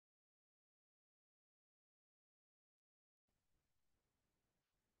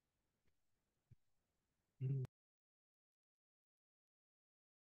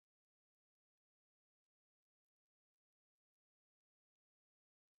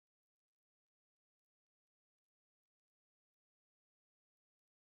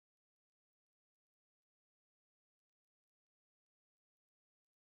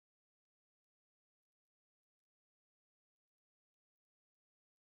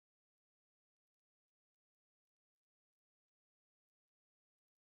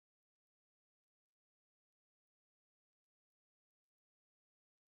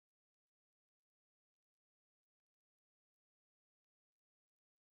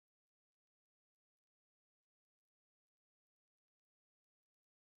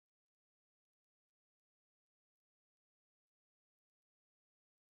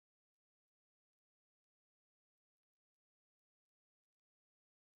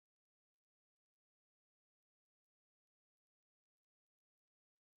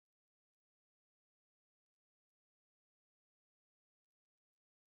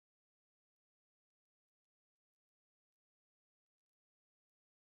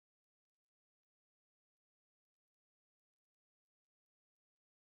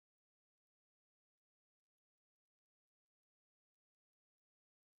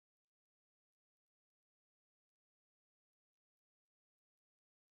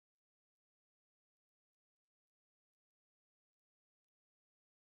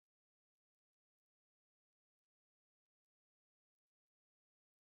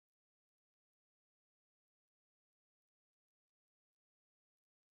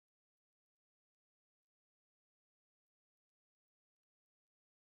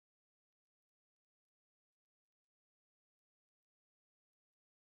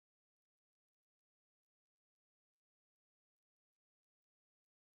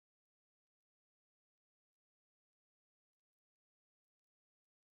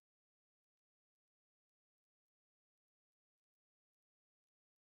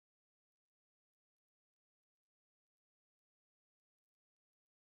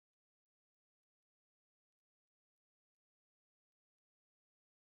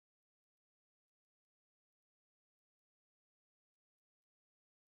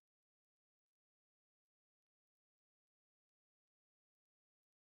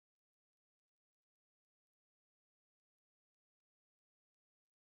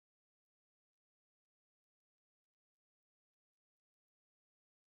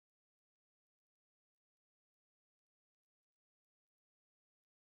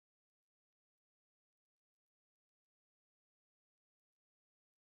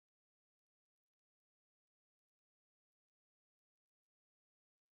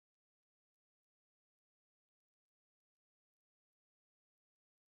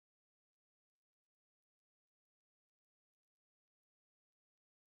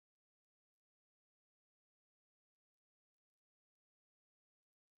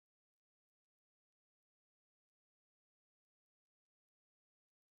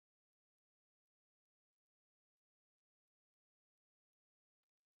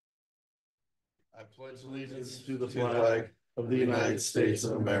I pledge allegiance to the flag of the United States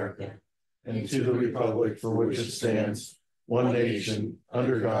of America and to the republic for which it stands, one nation,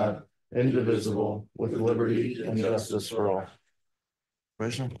 under God, indivisible, with liberty and justice for all.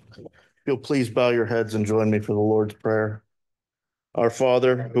 Commissioner, if you'll please bow your heads and join me for the Lord's Prayer. Our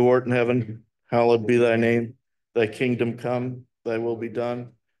Father, who art in heaven, hallowed be thy name. Thy kingdom come, thy will be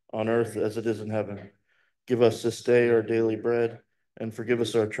done, on earth as it is in heaven. Give us this day our daily bread, and forgive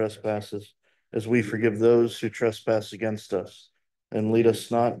us our trespasses, as we forgive those who trespass against us. And lead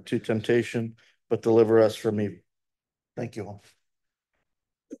us not into temptation, but deliver us from evil. Thank you all.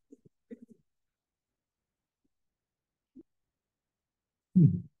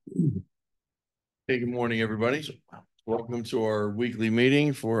 Hey, good morning, everybody. Welcome to our weekly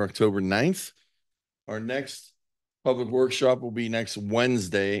meeting for October 9th. Our next public workshop will be next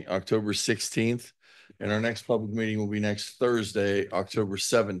Wednesday, October 16th. And our next public meeting will be next Thursday, October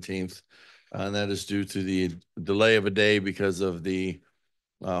 17th. And that is due to the delay of a day because of the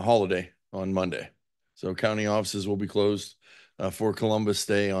holiday on Monday. So county offices will be closed for Columbus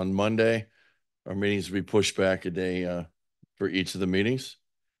Day on Monday. Our meetings will be pushed back a day for each of the meetings.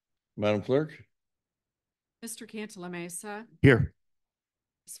 Madam Clerk. Mr. Cantala Mesa. Here.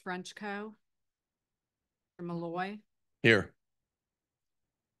 Ms. Frenchco. Mr. Malloy. Here.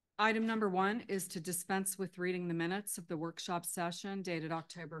 Item number 1 is to dispense with reading the minutes of the workshop session dated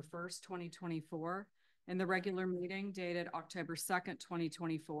October 1st, 2024, and the regular meeting dated October 2nd,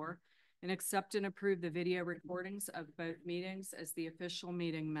 2024, and accept and approve the video recordings of both meetings as the official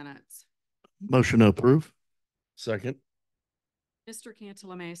meeting minutes. Motion to approve. Second. Mr.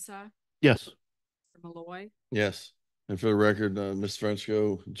 Cantala Mesa. Yes. Mr. Malloy. Yes. And for the record, Ms.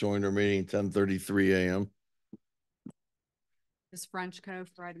 Frenchco joined our meeting at 10:33 a.m. Ms. Frenchco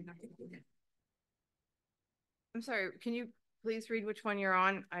for item number 1. I'm sorry, can you please read which one you're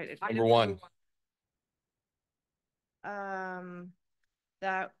on? Number 1. I'm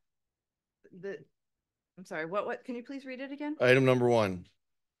sorry, what can you please read it again? Item number 1.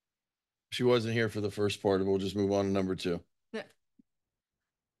 She wasn't here for the first part, we'll just move on to number 2.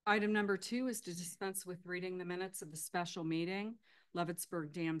 Item number 2 is to dispense with reading the minutes of the special meeting,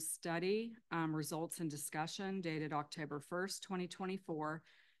 Leavittsburg Dam Study, results and discussion dated October 1st, 2024,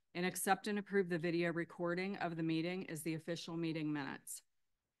 and accept and approve the video recording of the meeting as the official meeting minutes.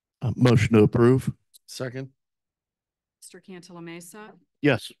 Motion to approve. Second. Mr. Cantala Mesa.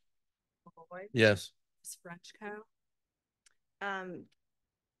 Yes. Yes. Ms. Frenchco.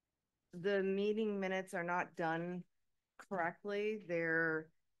 The meeting minutes are not done correctly. They're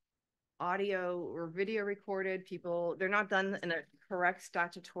audio or video recorded. They're not done in a correct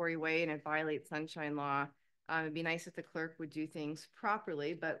statutory way, and it violates sunshine law. It'd be nice if the clerk would do things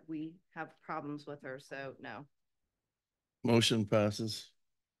properly, but we have problems with her, so no. Motion passes.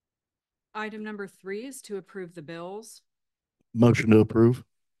 Item number 3 is to approve the bills. Motion to approve.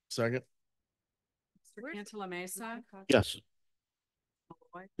 Second. Mr. Cantala Mesa. Yes.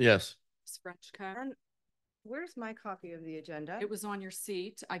 Yes. Ms. Frenchco. And where's my copy of the agenda? It was on your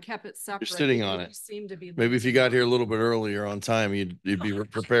seat. I kept it separate. You're sitting on it. Seemed to be maybe if you got here a little bit earlier on time, you'd be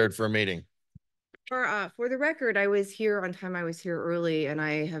prepared for a meeting. For the record, I was here on time. I was here early, and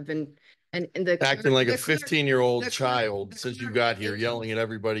I have been acting like a 15-year-old child since you got here, yelling at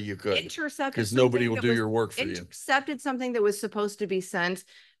everybody you could, because nobody will do your work for you. Intercepted something that was supposed to be sent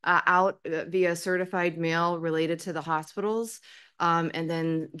out via certified mail related to the hospitals, and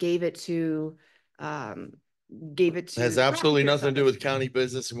then gave it to. It has absolutely nothing to do with county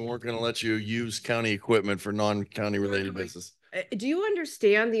business, and we weren't going to let you use county equipment for non-county related business. Do you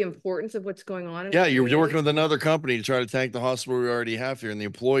understand the importance of what's going on? Yeah, you're working with another company to try to tank the hospital we already have here, and the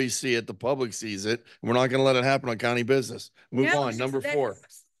employees see it, the public sees it. And we're not going to let it happen on county business. Move on. Number 4.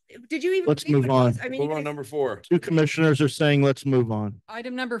 Did you even? Let's move on. I mean, move on. Number 4. 2 commissioners are saying let's move on.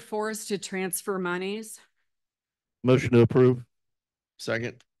 Item number 4 is to transfer monies. Motion to approve.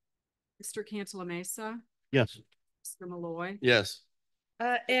 Second. Mr. Cantala Mesa. Yes. Mr. Malloy. Yes.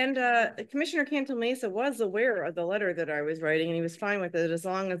 And Commissioner Cantala Mesa was aware of the letter that I was writing, and he was fine with it as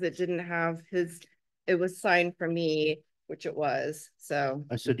long as it didn't have it was signed from me, which it was. So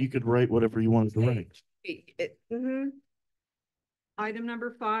I said you could write whatever you wanted to write. Item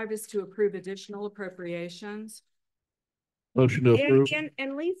number 5 is to approve additional appropriations. Motion to approve.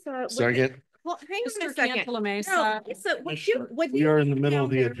 And Lisa. Second. Well, hang on a Mr. second. Cantala Mesa. No, we are in the middle of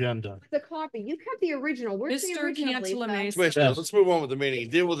the agenda. The copy. You kept the original. Where's the Mr. original, Cantala Lisa? Mesa. Yes. Let's move on with the meeting.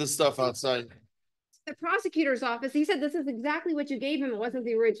 Deal with this stuff outside. The prosecutor's office. He said this is exactly what you gave him. It wasn't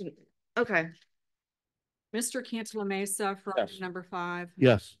the original. Okay. Mr. Cantala Mesa for item number 5.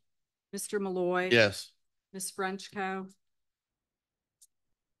 Yes. Mr. Malloy. Yes. Ms. Frenchco.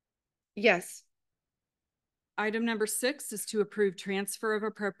 Yes. Item number 6 is to approve transfer of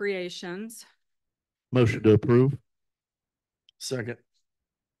appropriations. Motion to approve. Second.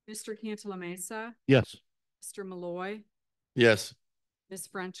 Mr. Cantala Mesa, Yes. Mr. Malloy, Yes. Ms.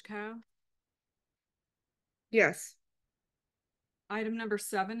 Frenchco. Yes. Item number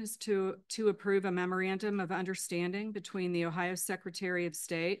 7 is to approve a memorandum of understanding between the Ohio Secretary of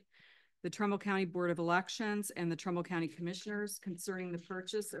State, the Trumbull County Board of Elections, and the Trumbull County Commissioners concerning the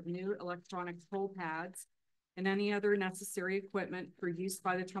purchase of new electronic poll pads and any other necessary equipment for use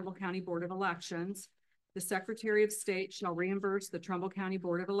by the Trumbull County Board of Elections. The Secretary of State shall reimburse the Trumbull County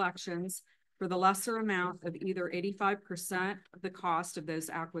Board of Elections for the lesser amount of either 85% of the cost of those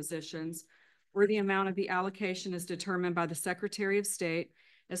acquisitions, or the amount of the allocation is determined by the Secretary of State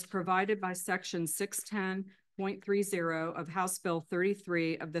as provided by Section 610.30 of House Bill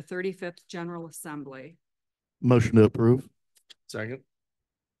 33 of the 35th General Assembly. Motion to approve. Second.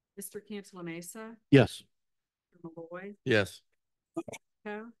 Mr. Cantala Mesa, Yes. Mr. Malloy, Yes.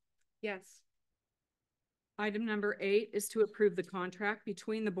 Yes. Item number 8 is to approve the contract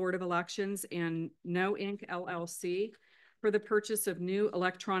between the Board of Elections and No Inc. LLC for the purchase of new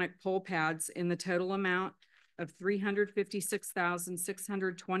electronic poll pads in the total amount of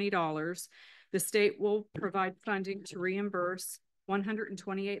 $356,620. The state will provide funding to reimburse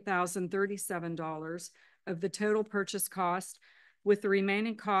 $128,037 of the total purchase cost, with the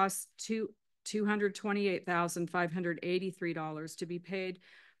remaining cost $228,583 to be paid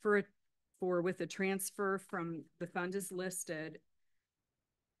with a transfer from the fund as listed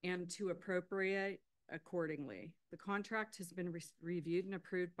and to appropriate accordingly. The contract has been reviewed and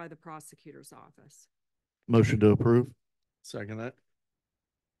approved by the prosecutor's office. Motion to approve. Second that.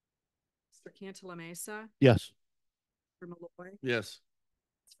 Mr. Cantala Mesa, Yes. Mr. Malloy, Yes.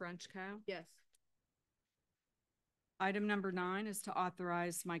 Ms. Frenchco. Yes. Item number 9 is to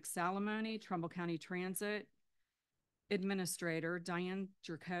authorize Mike Salamone, Trumbull County Transit Administrator, Diane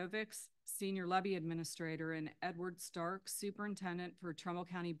Jerkovics, Senior Levy Administrator, and Edward Stark, Superintendent for Trumbull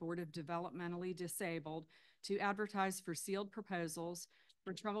County Board of Developmentally Disabled, to advertise for sealed proposals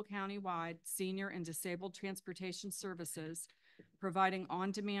for Trumbull County-wide senior and disabled transportation services, providing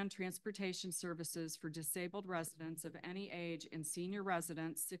on-demand transportation services for disabled residents of any age and senior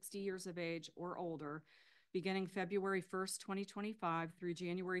residents 60 years of age or older, beginning February 1st, 2025 through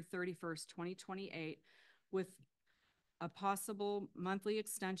January 31st, 2028, with a possible monthly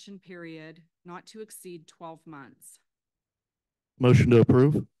extension period not to exceed 12 months. Motion to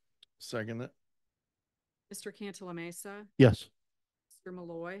approve. Second that. Mr. Cantala Mesa, Yes. Mr.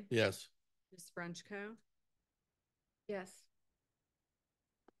 Malloy, Yes. Ms. Frenchco. Yes.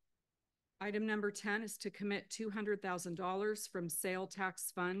 Item number 10 is to commit $200,000 from sale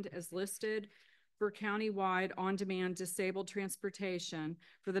tax fund as listed for countywide on-demand disabled transportation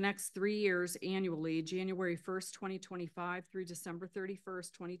for the next 3 years annually, January 1st, 2025 through December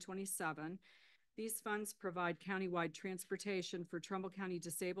 31st, 2027. These funds provide countywide transportation for Trumbull County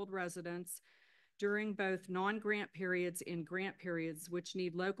disabled residents during both non-grant periods and grant periods, which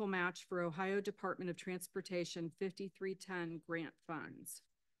need local match for Ohio Department of Transportation 5310 grant funds.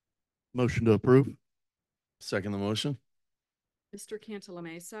 Motion to approve. Second the motion. Mr. Cantala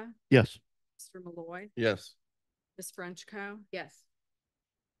Mesa, Yes. Mr. Malloy, Yes. Ms. Frenchco. Yes.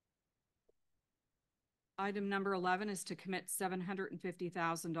 Item number 11 is to commit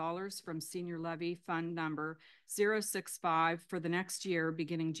 $750,000 from Senior Levy Fund number 065 for the next year,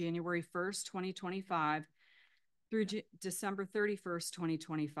 beginning January 1st, 2025 through December 31st,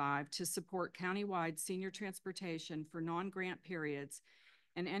 2025, to support countywide senior transportation for non-grant periods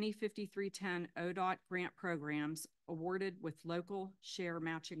and any 5310 ODOT grant programs awarded with local share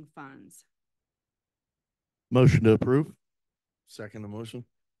matching funds. Motion to approve. Second the motion.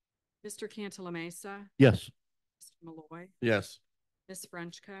 Mr. Cantala Mesa, Yes. Mr. Malloy, Yes. Ms.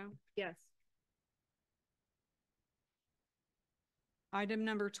 Frenchco. Yes. Item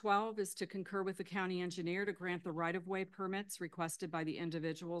number 12 is to concur with the county engineer to grant the right-of-way permits requested by the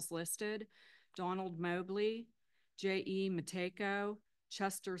individuals listed: Donald Mobley, J.E. Mateko,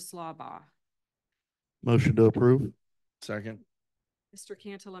 Chester Slaubaugh. Motion to approve. Second. Mr.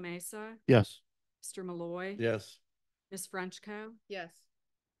 Cantala Mesa, Yes. Mr. Malloy, Yes. Ms. Frenchco. Yes.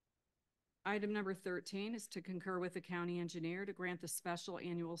 Item number 13 is to concur with the county engineer to grant the special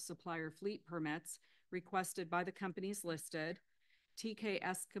annual supplier fleet permits requested by the companies listed: TK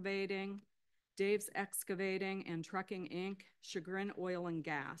Excavating, Dave's Excavating and Trucking, Inc., Chagrin Oil and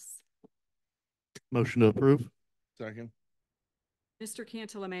Gas. Motion to approve. Second. Mr.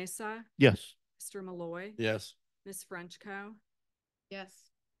 Cantala Mesa, Yes. Mr. Malloy, Yes. Ms. Frenchco. Yes.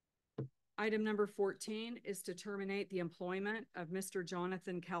 Item number 14 is to terminate the employment of Mr.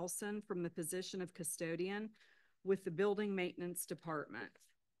 Jonathan Kelson from the position of custodian with the Building Maintenance Department.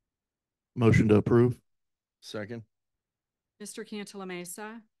 Motion to approve? Second. Mr. Cantala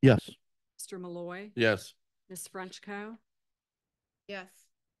Mesa, Yes. Mr. Malloy, Yes. Ms. Frenchco. Yes.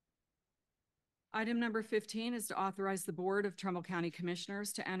 Item number 15 is to authorize the Board of Trumbull County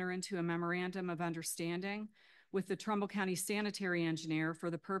Commissioners to enter into a memorandum of understanding with the Trumbull County Sanitary Engineer for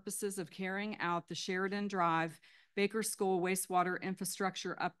the purposes of carrying out the Sheridan Drive Baker School wastewater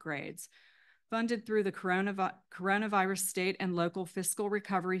infrastructure upgrades funded through the Coronavirus State and Local Fiscal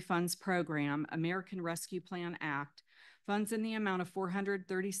Recovery Funds Program, American Rescue Plan Act. Funds in the amount of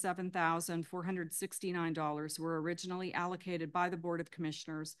 $437,469 were originally allocated by the Board of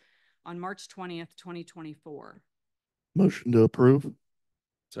Commissioners on March 20th, 2024. Motion to approve?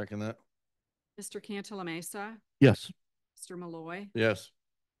 Second that. Mr. Cantala Mesa, Yes. Mr. Malloy, Yes.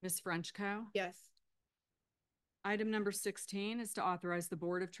 Ms. Frenchco. Yes. Item number 16 is to authorize the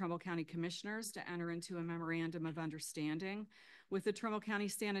Board of Trumbull County Commissioners to enter into a memorandum of understanding with the Trumbull County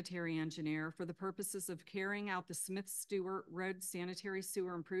Sanitary Engineer for the purposes of carrying out the Smith Stewart Road Sanitary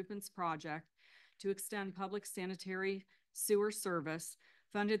Sewer Improvements Project to extend public sanitary sewer service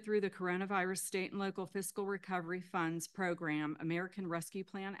funded through the Coronavirus State and Local Fiscal Recovery Funds Program, American Rescue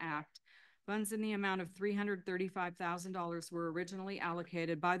Plan Act. Funds in the amount of $335,000 were originally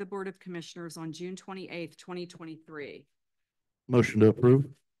allocated by the Board of Commissioners on June 28th, 2023. Motion to approve?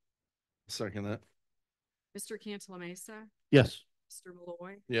 Second that. Mr. Cantala Mesa, Yes. Mr.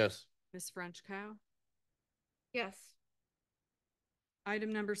 Malloy, Yes. Ms. Frenchco. Yes.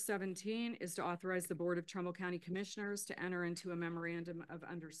 Item number 17 is to authorize the Board of Trumbull County Commissioners to enter into a memorandum of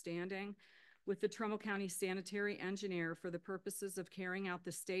understanding with the Trumbull County Sanitary Engineer for the purposes of carrying out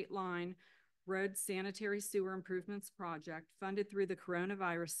the State Line Road Sanitary Sewer Improvements Project funded through the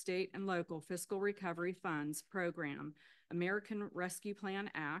Coronavirus State and Local Fiscal Recovery Funds Program, American Rescue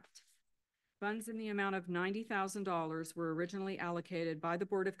Plan Act. Funds in the amount of $90,000 were originally allocated by the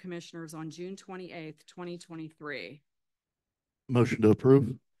Board of Commissioners on June 28th, 2023. Motion to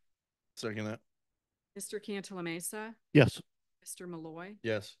approve? Second that. Mr. Cantala Mesa, Yes. Mr. Malloy,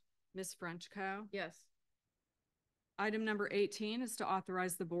 Yes. Ms. Frenchco. Yes. Item number 18 is to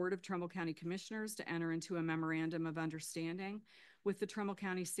authorize the Board of Trumbull County Commissioners to enter into a memorandum of understanding with the Trumbull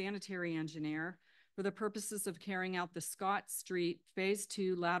County Sanitary Engineer for the purposes of carrying out the Scott Street Phase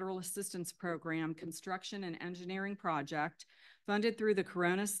 2 Lateral Assistance Program Construction and Engineering Project funded through the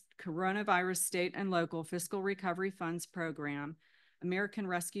Coronavirus State and Local Fiscal Recovery Funds Program, American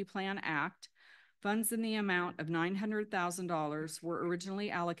Rescue Plan Act. Funds in the amount of $900,000 were originally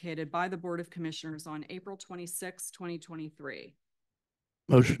allocated by the Board of Commissioners on April 26, 2023.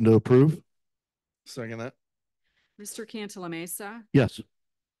 Motion to approve? Second that. Mr. Cantala Mesa, Yes.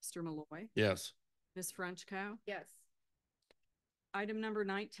 Mr. Malloy, Yes. Ms. Frenchco. Yes. Item number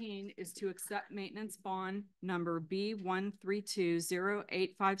 19 is to accept maintenance bond number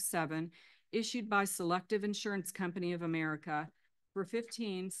B1320857 issued by Selective Insurance Company of America for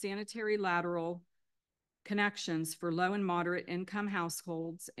 15 sanitary lateral connections for low and moderate income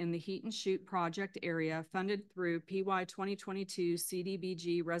households in the Heat and Shoot project area funded through PY 2022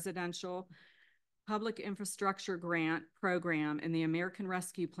 CDBG Residential Public Infrastructure Grant Program in the American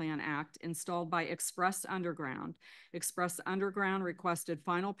Rescue Plan Act installed by Express Underground. Express Underground requested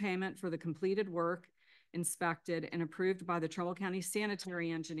final payment for the completed work inspected and approved by the Trumbull County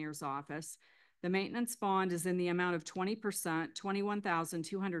Sanitary Engineer's Office. The maintenance bond is in the amount of 20%,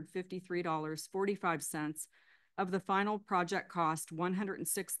 $21,253.45 of the final project cost,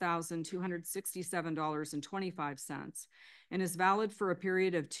 $106,267.25, and is valid for a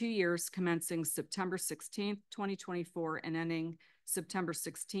period of 2 years commencing September 16th, 2024 and ending September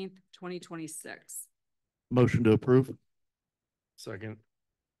 16th, 2026. Motion to approve? Second.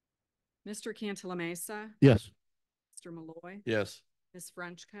 Mr. Cantala Mesa, Yes. Mr. Malloy, Yes. Ms.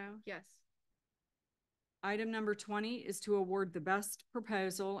 Frenchco. Yes. Item number 20 is to award the best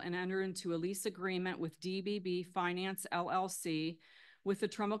proposal and enter into a lease agreement with DBB Finance LLC with the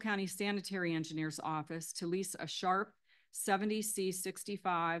Trumbull County Sanitary Engineer's Office to lease a Sharp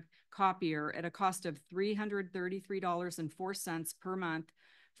 70C65 copier at a cost of $333.04 per month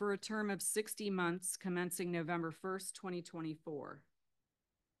for a term of 60 months commencing November 1st, 2024.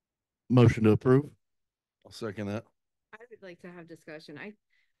 Motion to approve? I'll second that. I would like to have discussion.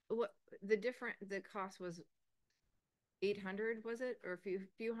 The cost was 800, was it? Or a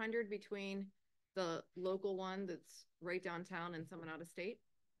few hundred between the local one that's right downtown and someone out of state?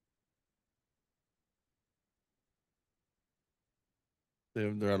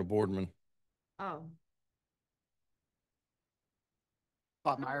 They're out of Boardman. Oh.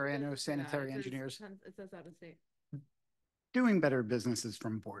 Bob Meyer, ANO Sanitary Yeah, Engineers, it says out of state. doing better businesses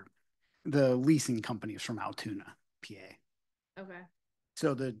from Board. The leasing company is from Altoona. PA. Okay.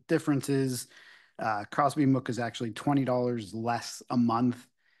 So the difference is Crosby Mook is actually $20 less a month,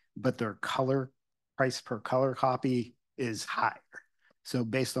 but their color price per color copy is higher. So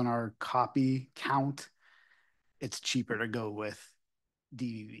based on our copy count, it's cheaper to go with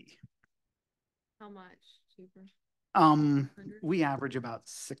DVB. How much cheaper? Um, 100? we average about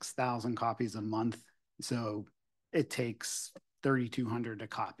 6,000 copies a month. So it takes 3,200 a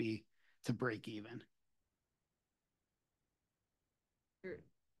copy to break even. Sure.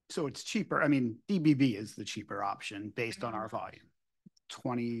 So it's cheaper. I mean, DBB is the cheaper option based on How our much? volume.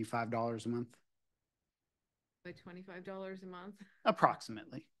 $25 a month, Like $25 a month?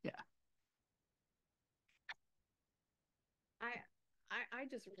 approximately. Yeah.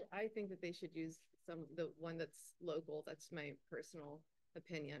 I think that they should use the one that's local. That's my personal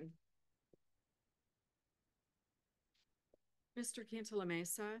opinion. Mr. Cantala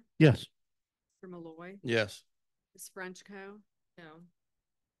Mesa, Yes. Mr. Malloy, Yes. Ms. Frenchco. No.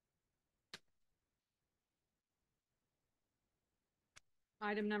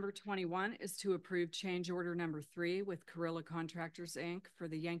 Item number 21 is to approve change order number 3 with Carrilla Contractors, Inc. for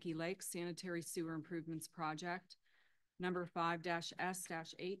the Yankee Lake Sanitary Sewer Improvements Project, number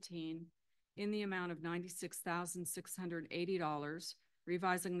 5-S-18, in the amount of $96,680,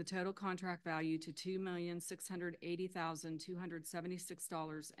 revising the total contract value to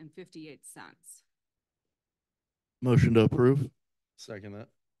 $2,680,276.58. Motion to approve? Second that.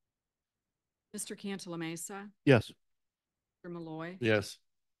 Mr. Cantala Mesa, Yes. Mr. Malloy, Yes.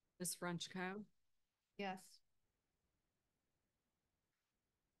 Ms. Frenchco. Yes.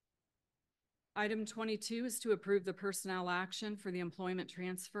 Item 22 is to approve the personnel action for the employment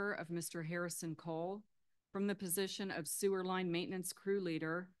transfer of Mr. Harrison Cole from the position of sewer line maintenance crew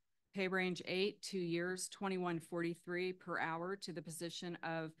leader, pay range 8, 2 years, $21.43 per hour, to the position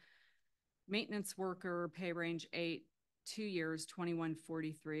of maintenance worker, pay range 8, 2 years,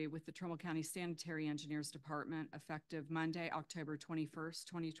 $21.43, with the Trumbull County Sanitary Engineers Department, effective Monday, October 21st,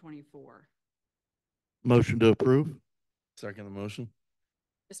 2024. Motion to approve? Second the motion.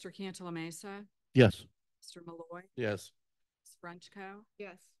 Mr. Cantala Mesa, Yes. Mr. Malloy, Yes. Ms. Frenchco.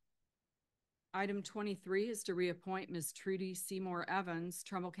 Yes. Item 23 is to reappoint Ms. Trudy Seymour Evans,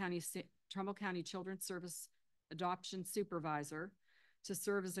 Trumbull County Children's Service Adoption Supervisor, to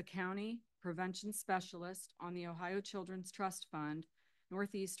serve as a county prevention specialist on the Ohio Children's Trust Fund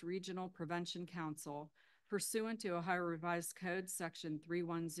Northeast Regional Prevention Council, pursuant to Ohio Revised Code Section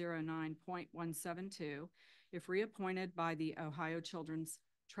 3109.172. If reappointed by the Ohio Children's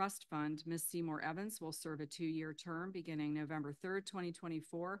Trust Fund, Ms. Seymour Evans will serve a 2-year term beginning November 3rd,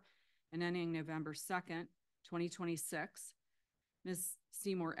 2024, and ending November 2nd, 2026. Ms.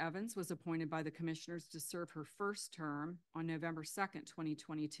 Seymour Evans was appointed by the Commissioners to serve her first term on November 2nd,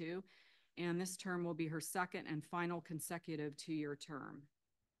 2022, and this term will be her second and final consecutive 2-year term.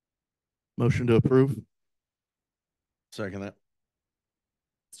 Motion to approve? Second that.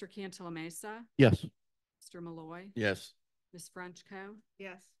 Mr. Cantala Mesa, Yes. Mr. Malloy, Yes. Ms. Frenchco.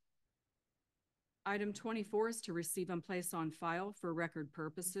 Yes. Item 24 is to receive and place on file for record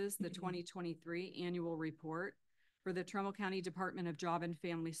purposes the 2023 annual report for the Trumbull County Department of Job and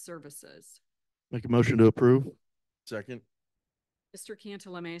Family Services. Make a motion to approve? Second. Mr.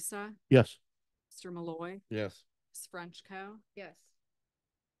 Cantala Mesa, Yes. Mr. Malloy, Yes. Ms. Frenchco. Yes.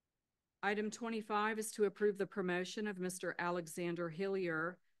 Item 25 is to approve the promotion of Mr. Alexander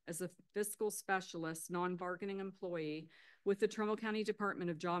Hillier as a fiscal specialist, non-bargaining employee with the Trumbull County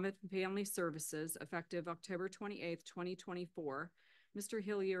Department of Job and Family Services, effective October 28th, 2024. Mr.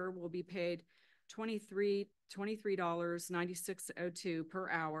 Hillier will be paid $23.9602 per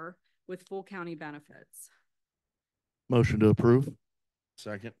hour with full county benefits. Motion to approve?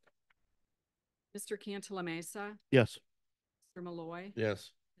 Second. Mr. Cantala Mesa, Yes. Mr. Malloy,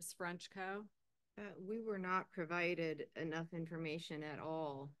 Yes. Ms. Frenchco. We were not provided enough information at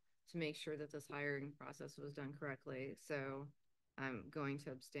all to make sure that this hiring process was done correctly, so I'm going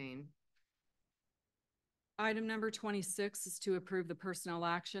to abstain. Item number 26 is to approve the personnel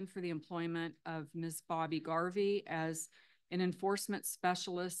action for the employment of Ms. Bobby Garvey as an enforcement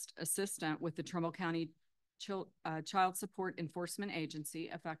specialist assistant with the Trumbull County Child Support Enforcement Agency,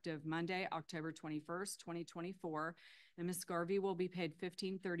 effective Monday, October 21st, 2024. And Ms. Garvey will be paid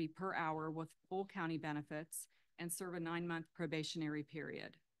 $15.30 per hour with full county benefits and serve a 9-month probationary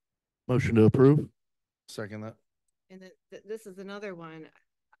period. Motion to approve? Second that. And this is another one.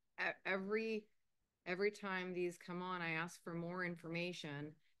 Every time these come on, I ask for more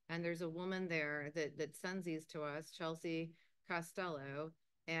information, and there's a woman there that sends these to us, Chelsea Costello,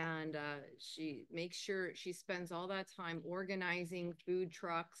 and she makes sure she spends all that time organizing food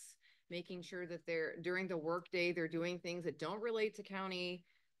trucks making sure that they're during the workday, they're doing things that don't relate to county,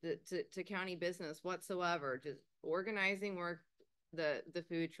 to county business whatsoever, just organizing work, the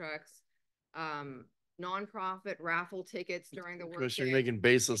food trucks, nonprofit raffle tickets during the Commissioner, you're workday. making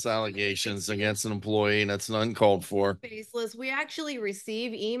baseless allegations against an employee, and that's uncalled for. Baseless. We actually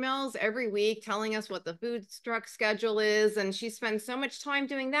receive emails every week telling us what the food truck schedule is, and she spends so much time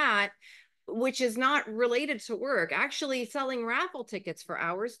doing that, which is not related to work, actually selling raffle tickets for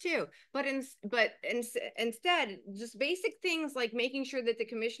hours too. Instead, just basic things like making sure that the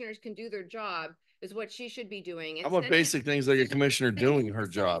commissioners can do their job is what she should be doing. How about basic things like a commissioner doing her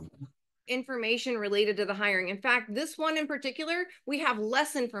job? Information related to the hiring. In fact, this one in particular, we have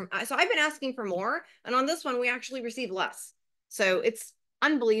less information. So I've been asking for more, and on this one, we actually receive less. So it's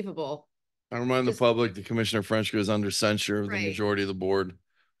unbelievable. I remind the public that Commissioner Frenchco is under censure of the Right. majority of the board.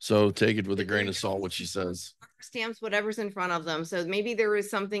 So take it with a grain They're of salt what she says. stamps whatever's in front of them. So maybe there is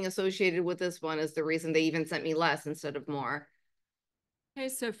something associated with this one is the reason they even sent me less instead of more. Okay,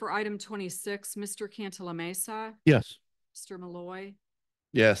 so for item 26, Mr. Cantala Mesa, Yes. Mr. Malloy,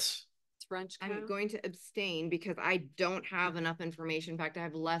 Yes. Ms. I'm Frenchco. going to abstain because I don't have enough information. In fact, I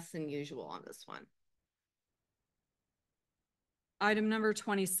have less than usual on this one. Item number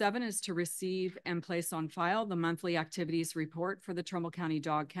 27 is to receive and place on file the monthly activities report for the Trumbull County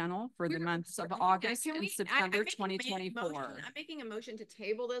Dog Kennel for the months of August and September 2024. I'm making a motion to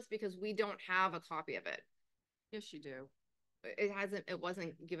table this because we don't have a copy of it. Yes, you do. It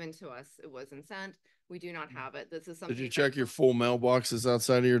wasn't given to us. It wasn't sent. We do not have it. This is something. Did you check your full mailboxes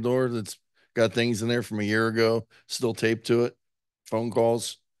outside of your door that's got things in there from a year ago, still taped to it? Phone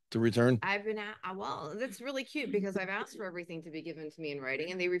calls to return? I've been well, that's really cute because I've asked for everything to be given to me in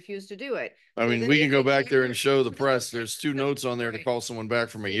writing and they refuse to do it. I So mean, then we they can go say, back there and "Check show the your-" press. There's 2 notes on there to Right. call someone back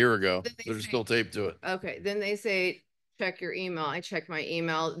from a year ago. Then they They're say- still taped to it. Okay, then they say, check your email. I check my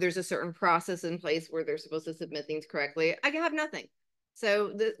email. There's a certain process in place where they're supposed to submit things correctly. I have nothing.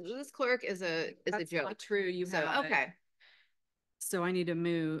 So this clerk is a That's joke. not true. You So, have it. okay. So I need to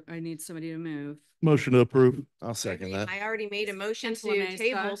move. I need somebody to move. Motion to approve. I'll second that. I already made a motion Councilor to Mesa.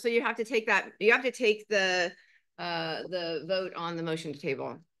 table, so you have to take that, you have to take the vote on the motion to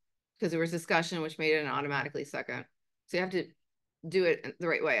table. Because there was discussion which made it an automatically second. So you have to do it the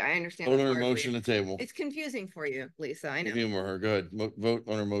right way. I understand. Vote it's on a hard for motion you. to table. It's confusing for you, Lisa, I know. Humor her. Go ahead. Vote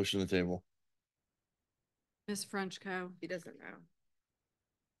on her motion to table. Ms. Frenchco. She doesn't know.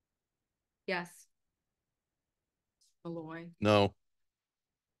 Yes. Malloy. No.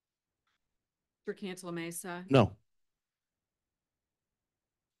 Mr. Cantala Mesa. No.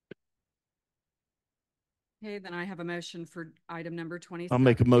 Okay, then I have a motion for item number 27. I'll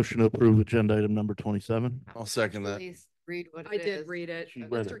make a motion to approve agenda item number 27. I'll second that. Please read what I it did is. read it. She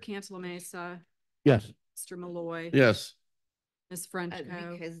read Mr. it. Cantala Mesa, Yes. Mr. Malloy. Yes. Ms.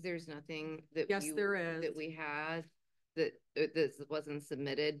 Frenchco. Because there's nothing that Yes, there is. that we had that this wasn't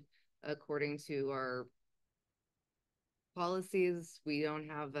submitted according to our policies. We don't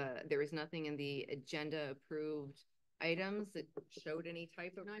have there is nothing in the agenda approved items that showed any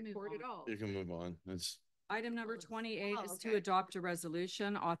type of Can I move report at on? all. You can move on. It's Item number 28 Oh, is to okay. adopt a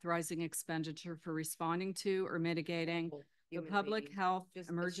resolution authorizing expenditure for responding to or mitigating the Human public being. health Just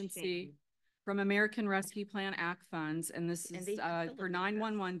a emergency shame. from American Rescue Plan Act funds, and this And is they for facilitate that.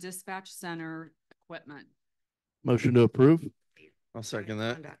 911 dispatch center equipment. Motion to approve. I'll second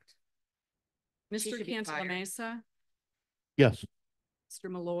that. Conduct. Mr. should be Cantala fired. Mesa, Yes. Mr.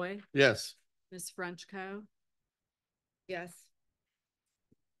 Malloy, Yes. Ms. Frenchco. Yes.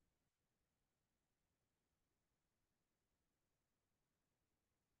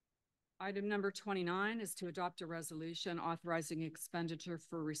 Item number 29 is to adopt a resolution authorizing expenditure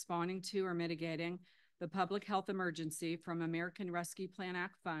for responding to or mitigating the public health emergency from American Rescue Plan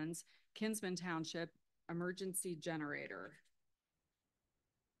Act funds, Kinsman Township Emergency Generator.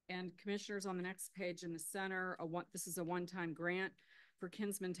 And commissioners, on the next page in the center, this is a one-time grant for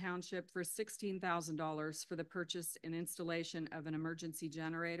Kinsman Township for $16,000 for the purchase and installation of an emergency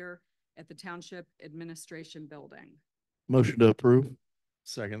generator at the Township Administration Building. Motion to approve.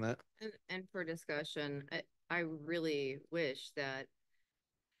 Second that. And for discussion, I really wish that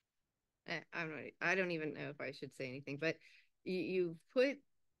I don't even know if I should say anything, but you put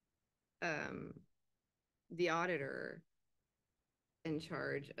the auditor in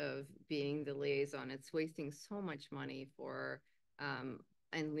charge of being the liaison. It's wasting so much money for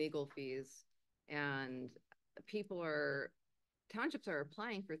and legal fees, and townships are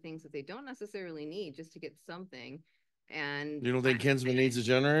applying for things that they don't necessarily need just to get something. And You don't think Kinsman needs a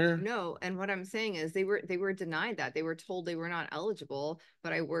generator? no, and what I'm saying is they were denied that. They were told they were not eligible,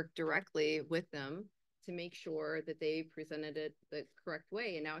 but I worked directly with them to make sure that they presented it the correct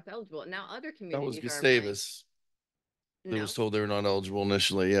way, and now it's eligible. And now other That was communities are applying. Gustavus. They No, was told they were not eligible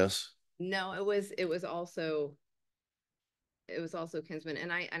initially, yes. no, it was also Kinsman,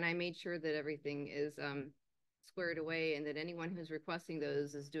 and I made sure that everything is squared away, and that anyone who's requesting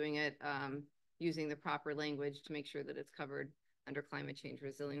those is doing it using the proper language to make sure that it's covered under climate change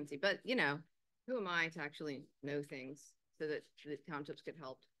resiliency. But you know, who am I to actually know things so that the townships get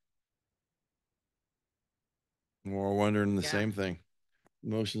helped? We're all wondering the Yeah. same thing.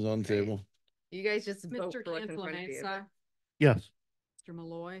 Motion's on the Great. table. You guys just vote Mr. for what's in front of you. Cantala Yes. Mr.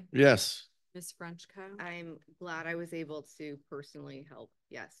 Malloy, Yes. Ms. Frenchco. I'm glad I was able to personally help.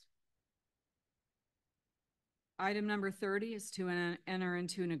 Yes. Item number 30 is to enter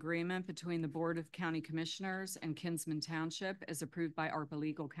into an agreement between the Board of County Commissioners and Kinsman Township as approved by ARPA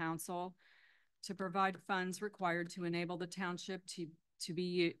Legal Counsel to provide funds required to enable the township to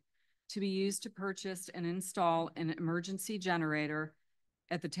be used to purchase and install an emergency generator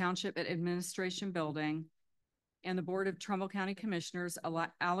at the Township Administration Building, and the Board of Trumbull County Commissioners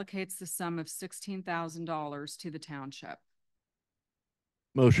allocates the sum of $16,000 to the township.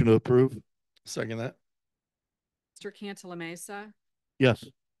 Motion to approve. Second that? Mr. Cantala Mesa, Yes.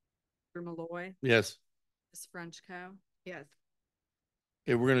 Mr. Malloy, Yes. Ms. Frenchco. Yes.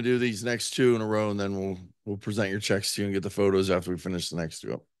 Okay, we're gonna do these next two in a row, and then we'll present your checks to you and get the photos after we finish the next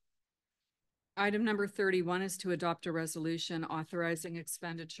two up. Item number 31 is to adopt a resolution authorizing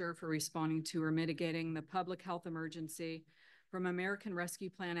expenditure for responding to or mitigating the public health emergency from American Rescue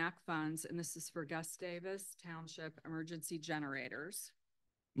Plan Act funds, and this is for Gustavus Township emergency generators.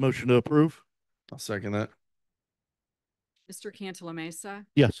 Motion to approve. I'll second that. Mr. Cantala Mesa,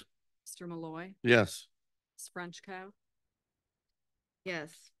 Yes. Mr. Malloy, Yes. Ms. Frenchco.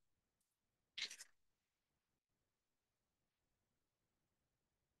 Yes.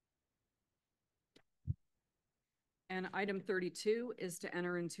 And item 32 is to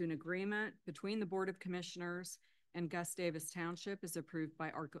enter into an agreement between the Board of Commissioners and Gustavus Township as approved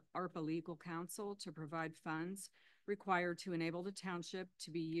by ARPA Legal Counsel to provide funds required to enable the township to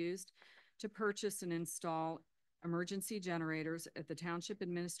be used to purchase and install emergency generators at the Township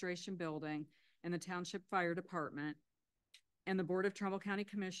Administration Building and the Township Fire Department. And the Board of Trumbull County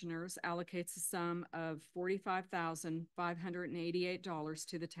Commissioners allocates a sum of $45,588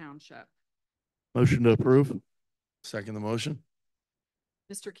 to the township. Motion to approve. Second the motion?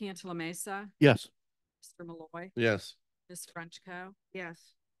 Mr. Cantala Mesa, Yes. Mr. Malloy, Yes. Ms. Frenchco.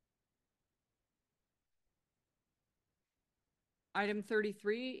 Yes. Item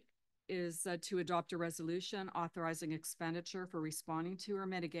 33 is to adopt a resolution authorizing expenditure for responding to or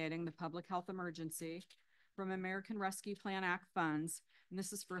mitigating the public health emergency from American Rescue Plan Act funds. And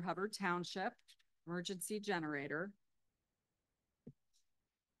this is for Hubbard Township emergency generator.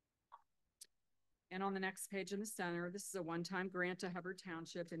 And on the next page in the center, this is a one-time grant to Hubbard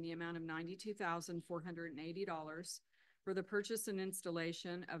Township in the amount of $92,480 for the purchase and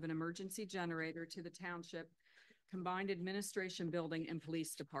installation of an emergency generator to the township combined administration building and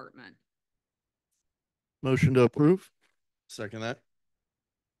police department. Motion to approve. Second that?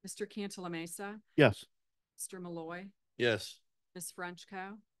 Mr. Cantala Mesa, Yes. Mr. Malloy, Yes. Ms.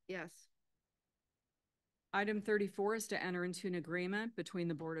 Frenchco. Yes. Item 34 is to enter into an agreement between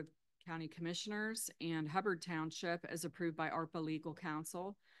the Board of County Commissioners and Hubbard Township as approved by ARPA Legal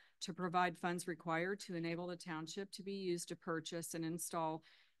Counsel to provide funds required to enable the township to be used to purchase and install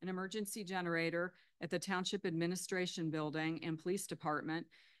an emergency generator at the Township Administration Building and Police Department,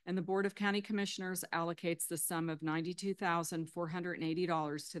 and the Board of County Commissioners allocates the sum of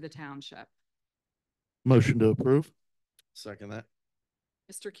 $92,480 to the township. Motion to approve. Second that?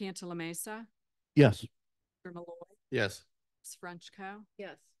 Mr. Cantala Mesa, Yes. Mr. Malloy, Yes. Ms. Frenchco.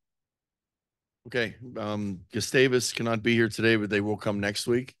 Yes. Okay, Gustavus cannot be here today, but they will come next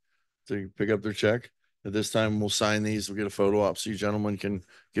week to pick up their check. At this time, we'll sign these. We'll get a photo op so you gentlemen can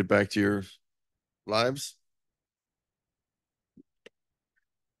get back to your lives.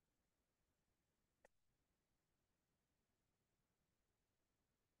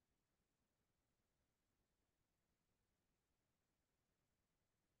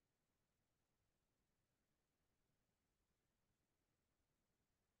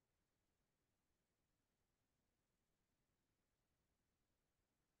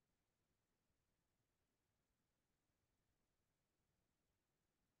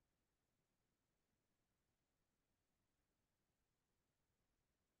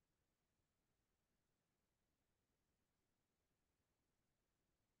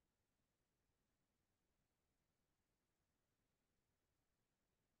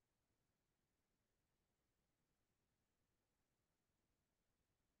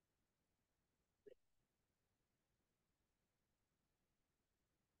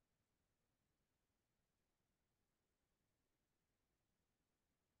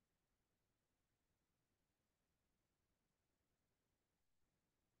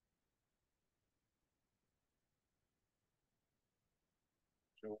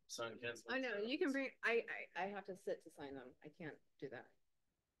 Sign cancel. I know, you can bring, I have to sit to sign them. I can't do that.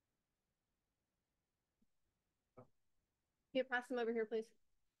 Can you pass them over here, please?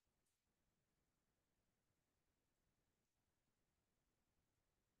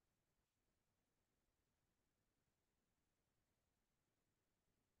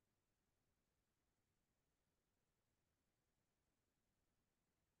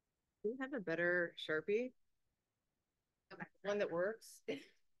 Do you have a better Sharpie? One that works?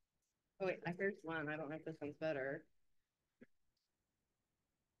 Oh wait, here's one. I don't know if this one's better.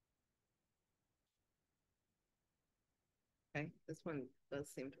 Okay, this one does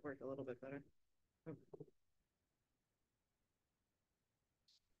seem to work a little bit better. Oh.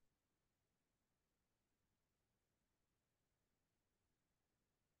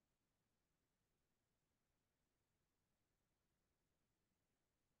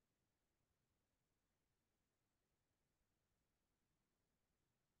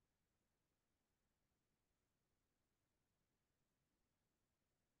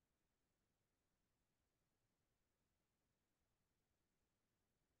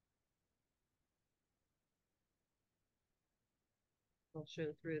 I'll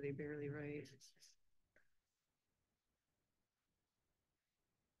show through, they barely write.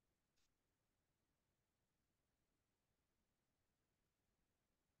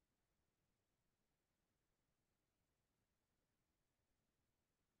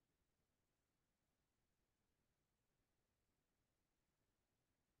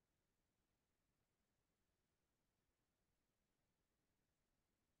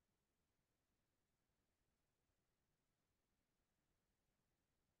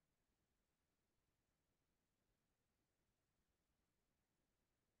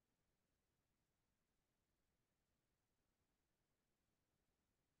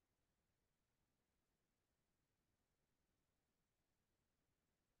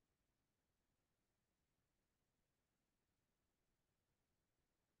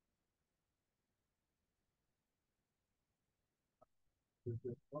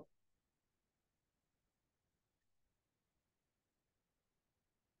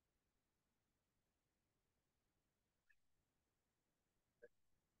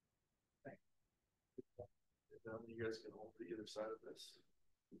 You guys can hold the other side of this.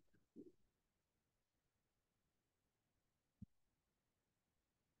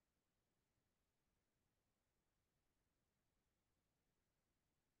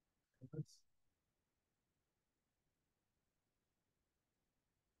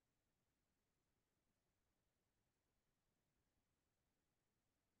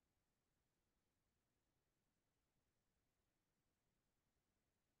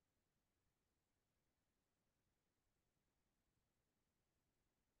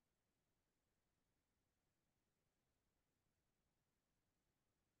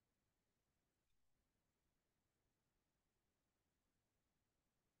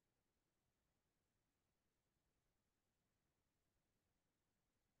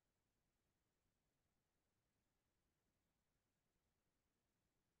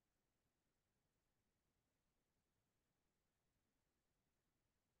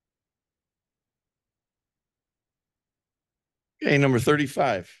 Okay, number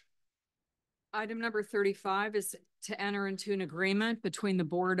 35. Item number 35 is to enter into an agreement between the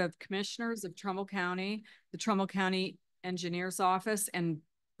Board of Commissioners of Trumbull County, the Trumbull County Engineers Office, and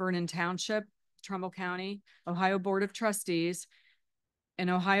Vernon Township, Trumbull County, Ohio Board of Trustees,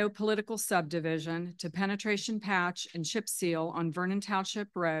 and Ohio Political Subdivision to penetration patch and chip seal on Vernon Township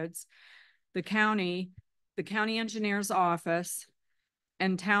roads. The county engineer's office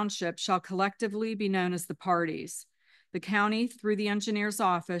and township shall collectively be known as the parties. The county, through the engineer's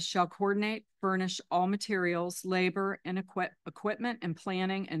office, shall coordinate, furnish all materials, labor, and equipment and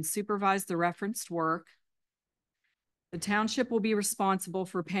planning, and supervise the referenced work. The township will be responsible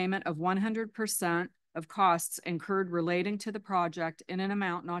for payment of 100% of costs incurred relating to the project in an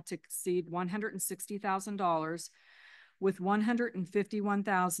amount not to exceed $160,000, with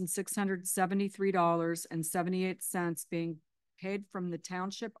 $151,673.78 being paid from the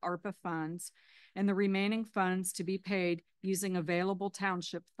township ARPA funds, and the remaining funds to be paid using available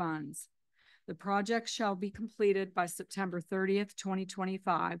township funds. The project shall be completed by September 30th,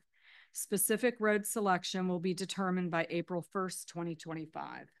 2025. Specific road selection will be determined by April 1st,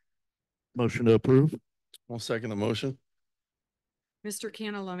 2025. Motion to approve? I'll second the motion. Mr.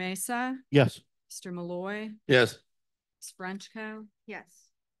 Cantala Mesa, Yes. Mr. Malloy, Yes. Ms. Frenchco. Yes.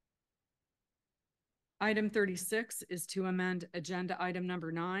 Item 36 is to amend agenda item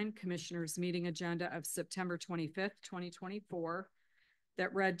number 9, Commissioners Meeting Agenda of September 25th, 2024.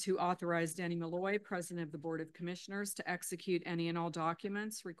 that read to authorize Danny Malloy, President of the Board of Commissioners, to execute any and all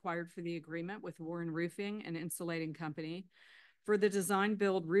documents required for the agreement with Warren Roofing and Insulating Company for the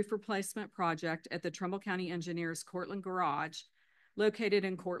design-build roof replacement project at the Trumbull County Engineers Cortland Garage, located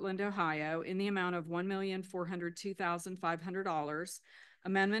in Cortland, Ohio, in the amount of $1,402,500.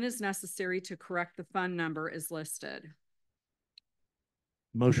 Amendment is necessary to correct the fund number as listed.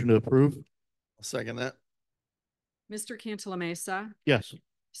 Motion to approve? I'll second that. Mr. Cantala Mesa, Yes.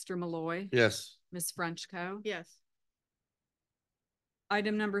 Mr. Malloy, Yes. Ms. Frenchco. Yes.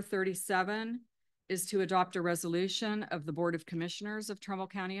 Item number 37 is to adopt a resolution of the Board of Commissioners of Trumbull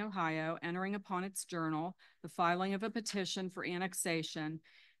County, Ohio, entering upon its journal the filing of a petition for annexation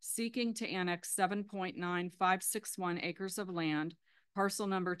seeking to annex 7.9561 acres of land, parcel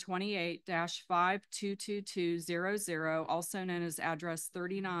number 28-522200, also known as address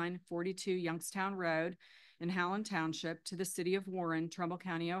 3942 Youngstown Road in Howland Township, to the city of Warren, Trumbull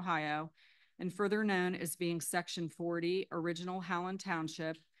County, Ohio, and further known as being Section 40, Original Howland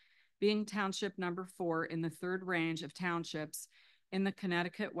Township, being Township number 4 in the third range of townships in the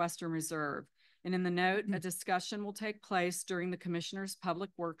Connecticut Western Reserve. And in the note, a discussion will take place during the Commissioners'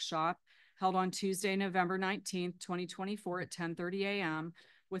 Public Workshop held on Tuesday, November 19th, 2024 at 10:30 a.m.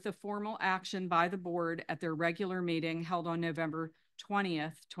 with a formal action by the board at their regular meeting held on November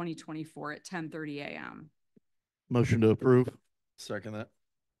 20th, 2024 at 10:30 a.m. Motion to approve? Second that.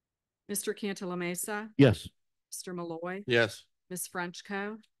 Mr. Cantala Mesa, Yes. Mr. Malloy, Yes. Ms.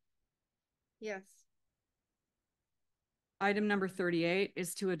 Frenchco. Yes. Item number 38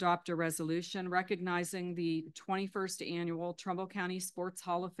 is to adopt a resolution recognizing the 21st Annual Trumbull County Sports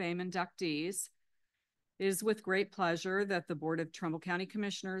Hall of Fame inductees. It is with great pleasure that the Board of Trumbull County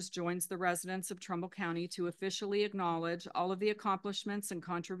Commissioners joins the residents of Trumbull County to officially acknowledge all of the accomplishments and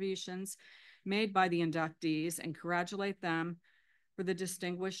contributions made by the inductees and congratulate them for the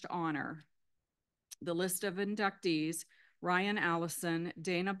distinguished honor. The list of inductees: Ryan Allison,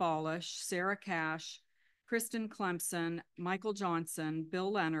 Dana Balish, Sarah Cash, Kristen Clemson, Michael Johnson,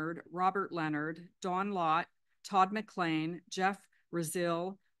 Bill Leonard, Robert Leonard, Dawn Lott, Todd McLean, Jeff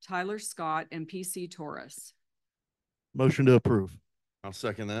Razil, Tyler Scott, and PC Torres. Motion to approve? I'll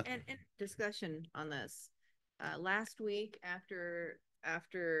second that. And discussion on this. Last week after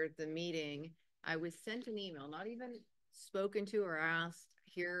the meeting, I was sent an email, not even spoken to or asked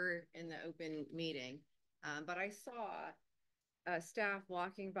here in the open meeting, but I saw staff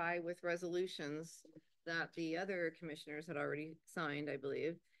walking by with resolutions that the other commissioners had already signed, I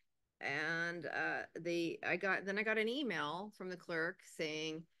believe. And I got an email from the clerk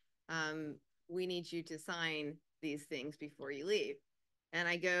saying, we need you to sign these things before you leave. And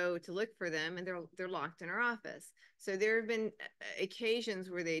I go to look for them, and they're locked in our office. So there have been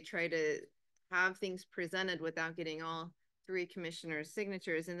occasions where they try to have things presented without getting all three commissioners'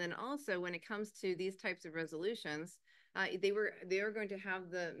 signatures. And then also when it comes to these types of resolutions, they were going to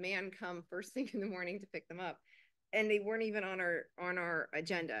have the man come first thing in the morning to pick them up, and they weren't even on our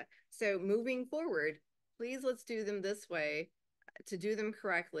agenda. So moving forward, please let's do them this way, to do them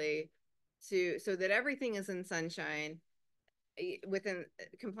correctly, so that everything is in sunshine, within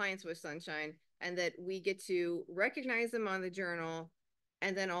compliance with sunshine, and that we get to recognize them on the journal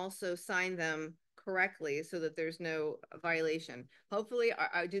and then also sign them correctly so that there's no violation. Hopefully,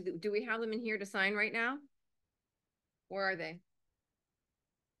 do we have them in here to sign right now? Where are they?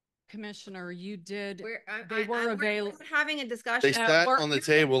 Commissioner, you did. They were available. Having a discussion. They sat on the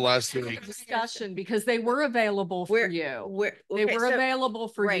table last week. Discussion because they were available for you. They were available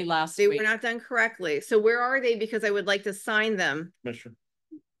for you last week. They were not done correctly. So where are they? Because I would like to sign them. Commissioner.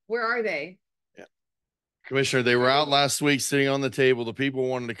 Where are they? Yeah. Commissioner, they were out last week sitting on the table. The people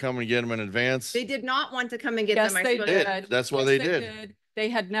wanted to come and get them in advance. They did not want to come and get yes, them. They did. That's why they did. They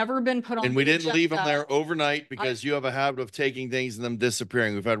had never been put on. And we didn't leave them there overnight because you have a habit of taking things and them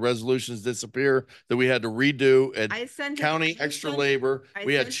disappearing. We've had resolutions disappear that we had to redo at county extra labor.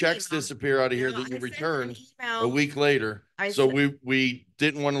 We had checks disappear out of here that you returned a week later. So we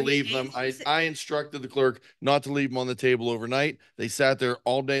didn't want to leave them. I instructed the clerk not to leave them on the table overnight. They sat there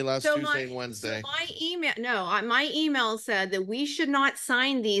all day last Tuesday and Wednesday. So my email said that we should not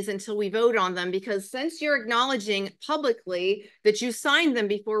sign these until we vote on them, because since you're acknowledging publicly that you signed them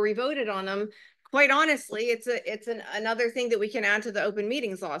before we voted on them, quite honestly, it's another thing that we can add to the open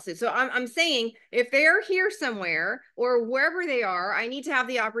meetings lawsuit. So I'm saying if they're here somewhere or wherever they are, I need to have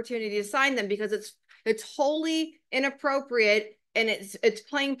the opportunity to sign them, because it's wholly inappropriate, and it's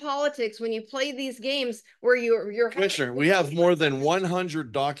playing politics when you play these games where you're Commissioner, we have more than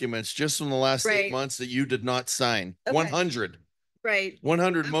 100 documents just from the last 8 months that you did not sign. Okay. 100. Right.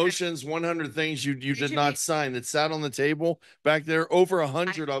 100 Okay. motions, 100 things you They did should not be- sign that sat on the table back there, over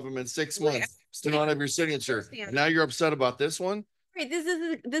 100 of them in 6 Wait, I months to not have your signature. understand. Now you're upset about this one? Right,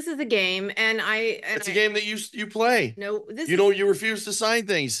 this is a game, and It's a game that you play. No, this You is don't, you refuse to sign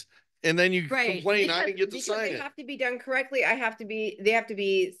things and then you right. complain, I didn't get to because sign they it. have to be done correctly. They have to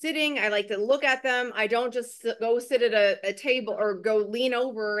be sitting. I like to look at them. I don't just go sit at a table or go lean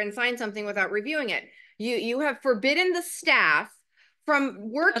over and sign something without reviewing it. You have forbidden the staff from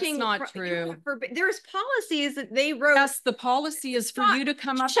working. That's not true. There's policies that they wrote. Yes, the policy is for you to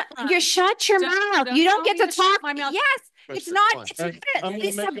come up. Shut your mouth. You don't get to talk. My mouth. Yes, it's not. It's not I'm a gonna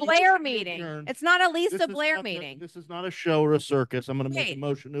Lisa make a Blair motion to meeting. adjourn. It's not a This Lisa is Blair not- meeting. This is not a show or a circus. I'm gonna make a Wait.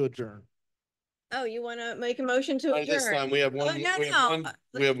 motion to adjourn. Oh, you want to make a motion to By this adjourn? time, we have Oh, one, no, we no. have one,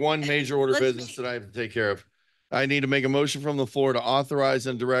 we have one major order of Let's business make- that I have to take care of. I need to make a motion from the floor to authorize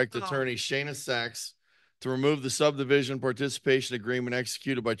and direct Oh. Attorney Shayna Sachs to remove the subdivision participation agreement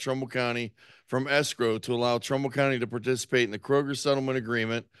executed by Trumbull County from escrow to allow Trumbull County to participate in the Kroger settlement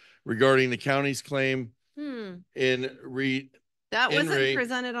agreement regarding the county's claim in That wasn't INRI,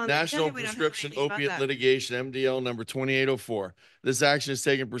 presented on. the National agenda. We don't have Prescription anything about Opiate that. Litigation, MDL number 2804. This action is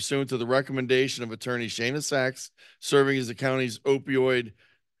taken pursuant to the recommendation of Attorney Shayna Sachs, serving as the county's opioid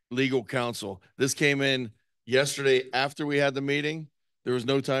legal counsel. This came in yesterday after we had the meeting. There was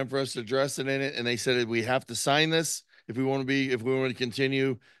no time for us to address it in it, and they said that we have to sign this if we want to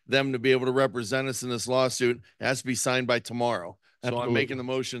continue them to be able to represent us in this lawsuit. It has to be signed by tomorrow. So I'm Absolutely. making the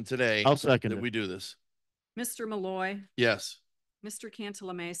motion today I'll second that it. we do this. Mr. Malloy, Yes. Mr.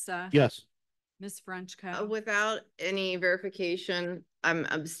 Cantala Mesa. Yes. Ms. Frenchco. Without any verification, I'm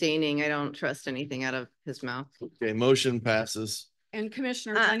abstaining. I don't trust anything out of his mouth. Okay, motion passes. And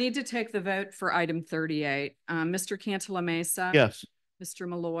Commissioners, I need to take the vote for item 38. Mr. Cantala Mesa. Yes. Mr.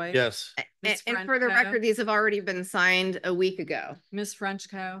 Malloy. Yes. Ms. And for the Frenchco. record, these have already been signed a week ago. Ms.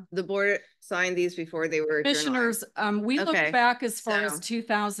 Frenchco. The board signed these before they were. Commissioners, we Okay, looked back as far so- as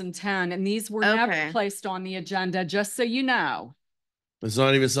 2010, and these were never Okay. placed on the agenda, just so you know. It's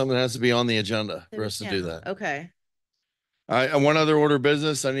not even something that has to be on the agenda for us to do that. Okay. One other order of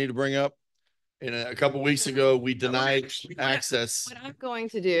business I need to bring up. A couple weeks ago, we denied access. What I'm going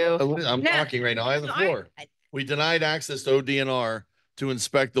to do. I'm No, talking right now. I have the no, floor. We denied access to ODNR to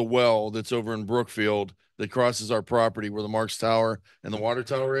inspect the well that's over in Brookfield that crosses our property where the Marks Tower and the water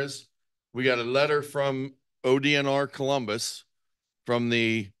tower is. We got a letter from ODNR Columbus from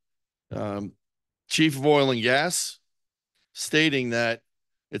the chief of oil and gas stating that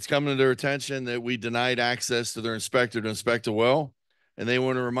it's coming to their attention that we denied access to their inspector to inspect a well. And they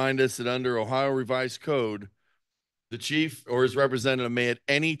want to remind us that under Ohio Revised Code, the chief or his representative may at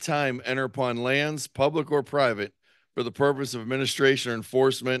any time enter upon lands, public or private, for the purpose of administration or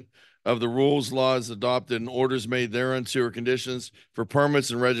enforcement of the rules, laws adopted, and orders made thereunto or conditions for permits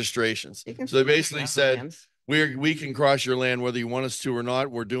and registrations. So they basically said, we can cross your land whether you want us to or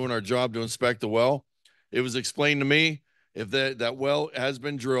not. We're doing our job to inspect the well. It was explained to me, if that well has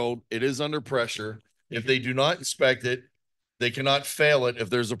been drilled, it is under pressure. If they do not inspect it, they cannot fail it if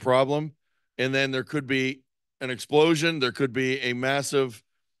there's a problem. And then there could be an explosion. There could be a massive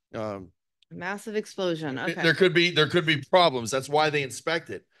explosion. Okay. there could be problems. That's why they inspect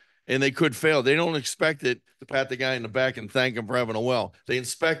it. And they could fail. They don't expect it to pat the guy in the back and thank him for having a well. They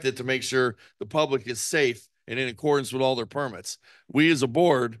inspect it to make sure the public is safe and in accordance with all their permits. We as a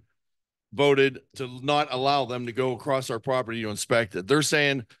board voted to not allow them to go across our property to inspect it. They're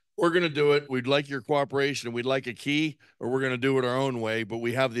saying, we're going to do it. We'd like your cooperation and we'd like a key, or we're going to do it our own way, but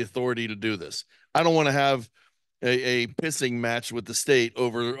we have the authority to do this. I don't want to have a pissing match with the state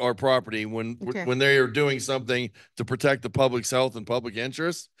over our property when they are doing something to protect the public's health and public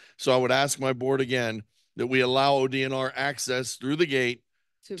interest. So I would ask my board again that we allow ODNR access through the gate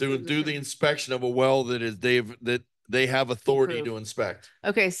to do the inspection of a well that they have authority to inspect.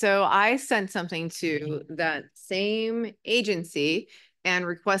 Okay, so I sent something to that same agency and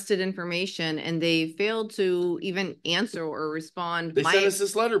requested information, and they failed to even answer or respond. They sent us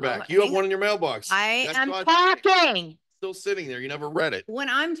this letter back. You have one in your mailbox. I That's am not- talking. Still sitting there. You never read it. When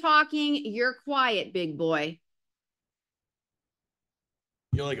I'm talking, you're quiet, big boy.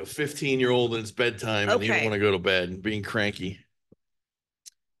 You're like a 15-year-old and it's bedtime and you don't Okay. want to go to bed and being cranky.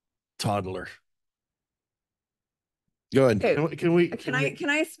 Toddler. Go ahead. Okay. Can we? Can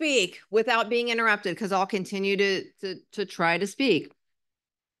I speak without being interrupted? Because I'll continue to try to speak.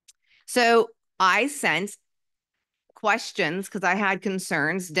 So I sent questions because I had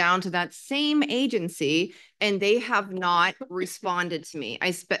concerns down to that same agency, and they have not responded to me.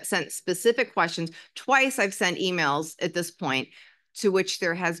 I sent specific questions. Twice I've sent emails at this point to which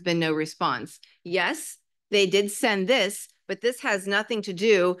there has been no response. Yes, they did send this, but this has nothing to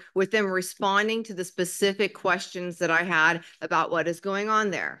do with them responding to the specific questions that I had about what is going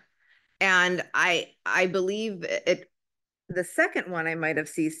on there. And I believe it, the second one I might have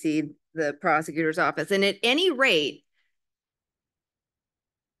CC'd the prosecutor's office. And at any rate,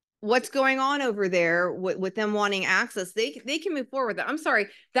 what's going on over there with them wanting access, they can move forward with that. I'm sorry,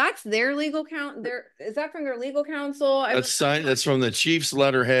 that's their legal count. Is that from their legal counsel? That's signed. That's from the chief's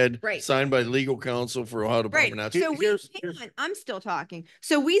letterhead, Right. Signed by legal counsel for Ohio Right. Department. So hang on, I'm still talking.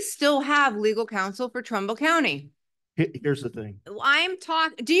 So we still have legal counsel for Trumbull County. Here's the thing. I'm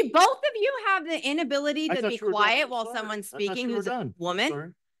talking. Do you both of you have the inability to be quiet while Sorry. someone's speaking who's a woman?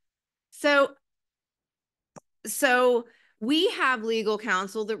 Sorry. So we have legal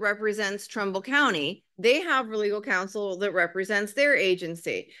counsel that represents Trumbull County. They have legal counsel that represents their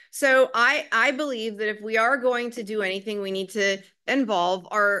agency. So I believe that if we are going to do anything, we need to involve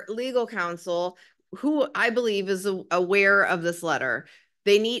our legal counsel, who I believe is aware of this letter.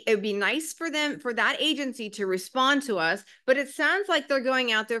 It'd be nice for them, for that agency to respond to us, but it sounds like they're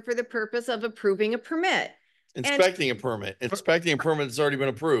going out there for the purpose of approving a permit. Inspecting a permit that's already been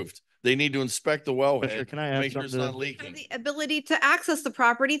approved. They need to inspect the wellhead. Can I add make sure it's not Have leaking? the ability to access the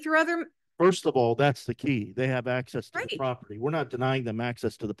property through other. First of all, that's the key. They have access to the Right. property. We're not denying them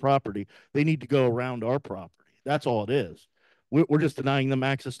access to the property. They need to go around our property. That's all it is. We're just denying them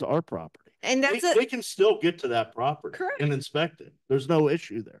access to our property. And that's They can still get to that property. Correct. And inspect it. There's no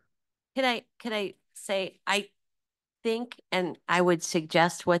issue there. Can I say, I think, and I would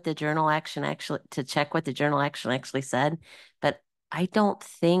suggest what the journal action to check what the journal action actually said, but I don't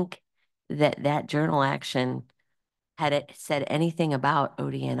think that journal action had it said anything about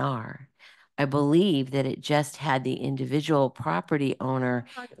ODNR. I believe that it just had the individual property owner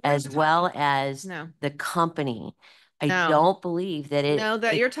as well as the company. I don't believe that it. No,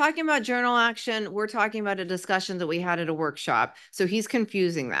 that you're talking about journal action. We're talking about a discussion that we had at a workshop. So he's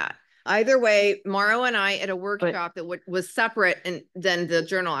confusing that. Either way, Morrow and I at a workshop that was separate than the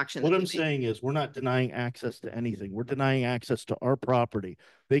journal action. What I'm saying is we're not denying access to anything. We're denying access to our property.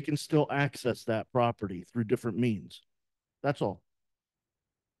 They can still access that property through different means. That's all.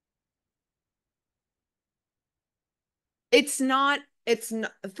 It's not,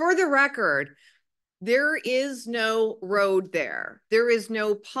 for the record, there is no road there. There is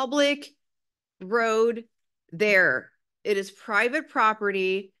no public road there. It is private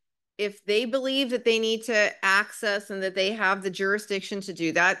property. If they believe that they need to access and that they have the jurisdiction to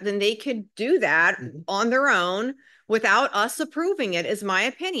do that, then they could do that on their own without us approving it, is my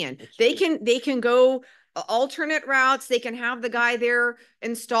opinion. They can go alternate routes. They can have the guy there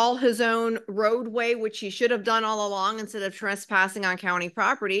install his own roadway, which he should have done all along instead of trespassing on county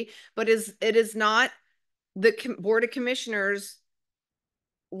property. But it is not the Board of Commissioners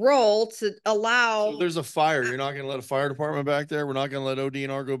role to allow. So there's a fire. You're not going to let a fire department back there. We're not going to let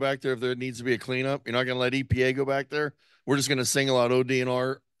ODNR go back there if there needs to be a cleanup. You're not going to let EPA go back there. We're just going to single out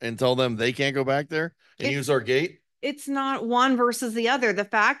ODNR and tell them they can't go back there and use our gate. It's not one versus the other. The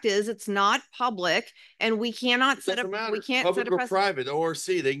fact is, it's not public, and we cannot set up. We can't public set a or private. ORC,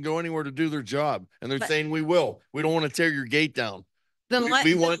 they can go anywhere to do their job, and they're saying we will. We don't want to tear your gate down. Then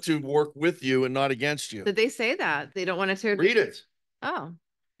we want to work with you and not against you. Did they say that they don't want to tear? Read it. Oh,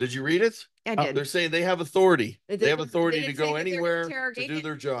 did you read it? I did. They're saying they have authority. They have authority to go anywhere to do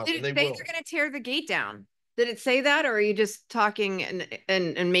their job. Did it say they're going to tear the gate down? Did it say that, or are you just talking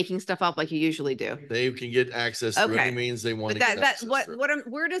and making stuff up like you usually do? They can get access through any means they want.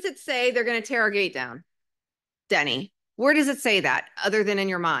 Where does it say they're going to tear our gate down, Denny? Where does it say that, other than in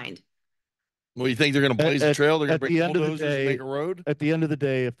your mind? Well, you think they're going to blaze a trail? They're going to bring bulldozers and make a road? At the end of the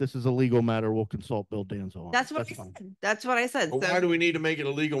day, if this is a legal matter, we'll consult Bill Danzo on. That's what I said. That's what I said. Well, why do we need to make it a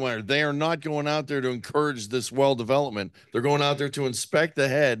legal matter? They are not going out there to encourage this well development. They're going out there to inspect the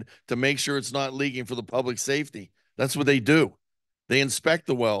head to make sure it's not leaking for the public safety. That's what they do. They inspect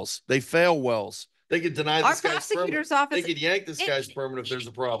the wells. They fail wells. They could deny this guy's permit. They could yank this guy's permit if there's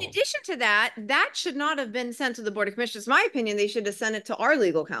a problem. In addition to that, that should not have been sent to the Board of Commissioners. My opinion, they should have sent it to our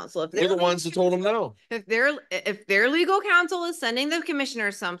legal counsel. If they're the ones that told them no. If their legal counsel is sending the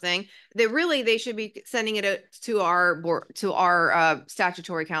commissioners something, they should be sending it to our board, to our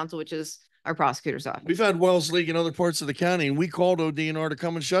statutory counsel, which is our prosecutor's office. We've had wells leak in other parts of the county, and we called ODNR to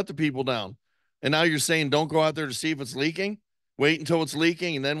come and shut the people down. And now you're saying don't go out there to see if it's leaking? Wait until it's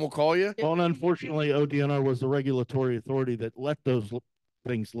leaking and then we'll call you? Well, and unfortunately, ODNR was the regulatory authority that let those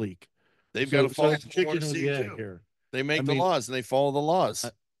things leak. They've got to follow the chicken and the egg too. here. They make the laws and they follow the laws.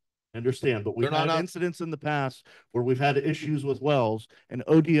 I understand, but we've had incidents in the past where we've had issues with wells, and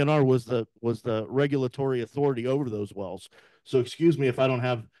ODNR was the regulatory authority over those wells. So excuse me if I don't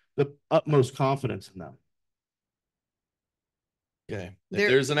have the utmost confidence in them. Okay, if There-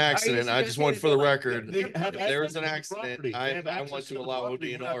 there's an are you accident, I just want suggesting for the that record, They if have there is access an to the accident, property. They I have want access to to the allow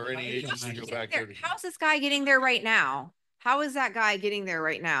property. ODNR or any agency to go back there. How's this guy getting there right now? How is that guy getting there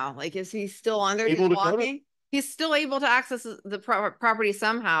right now? Like, is he still on there? Able He's to go to- walking? He's still able to access the property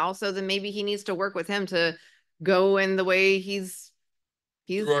somehow, so then maybe he needs to work with him to go in the way he's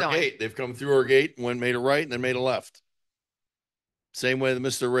Through our going. gate, they've come through our gate, made a right and then made a left. Same way that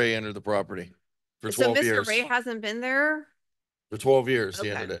Mr. Ray entered the property for So 12 Mr. years. Ray hasn't been there? For 12 years, he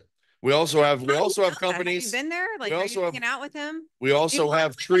Okay. entered it. We also have How do you know that? companies. Have you been there? Like, we are also you have- hanging out with him? We Do also you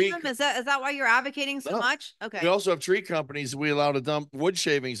have work with tree. him? Is that why you're advocating so No. much? Okay. We also have tree companies we allow to dump wood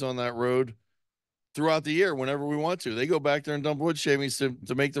shavings on that road throughout the year whenever we want to. They go back there and dump wood shavings to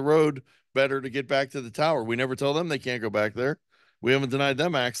make the road better to get back to the tower. We never tell them they can't go back there. We haven't denied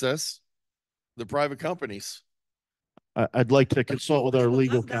them access. The private companies. I'd like to consult with our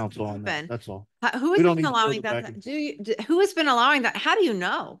legal That's counsel on proven. that. That's all. Who We has don't been need to go allowing the back that? and- Who has been allowing that? How do you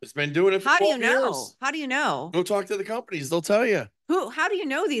know? It's been doing it for How do you 12 know? years. How do you know? Go talk to the companies. They'll tell you. How do you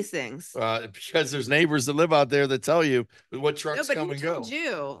know these things? Because there's neighbors that live out there that tell you what No, trucks but come who and go. told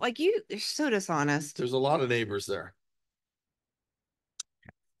you? Like, you're so dishonest. There's a lot of neighbors there.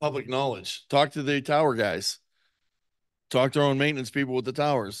 Public knowledge. Talk to the tower guys. Talk to our own maintenance people with the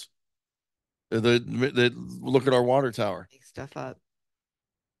towers. That look at our water tower. Make stuff up.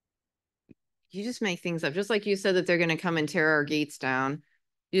 You just make things up. Just like you said that they're going to come and tear our gates down.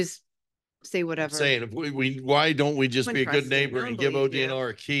 You just say I'm whatever. saying, if why don't we just No one be a good trusts you. neighbor No and one give believes you. ODNR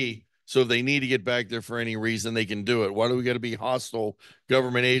a key? So if they need to get back there for any reason, they can do it. Why do we got to be hostile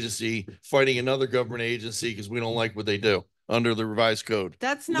government agency fighting another government agency because we don't like what they do under the revised code?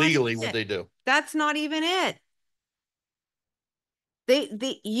 That's not Legally even what it. they do. That's not even it.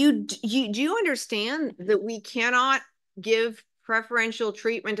 Do you understand that we cannot give preferential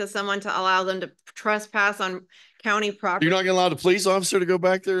treatment to someone to allow them to trespass on county property? You're not gonna allow the police officer to go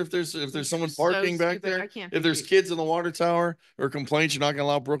back there if there's someone so parking back stupid. I there? can't If there's believe- kids in the water tower or complaints, you're not gonna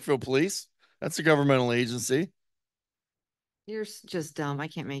allow Brookfield Police? That's a governmental agency. You're just dumb. I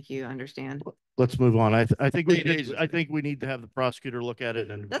can't make you understand. Let's move on. I think State agency. I think we need to have the prosecutor look at it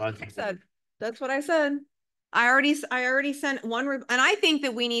and. That's what I said. That's what I said. I already sent one, and I think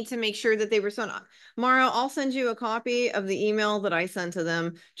that we need to make sure that they respond. Mara, I'll send you a copy of the email that I sent to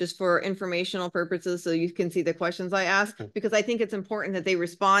them just for informational purposes, so you can see the questions I asked, because I think it's important that they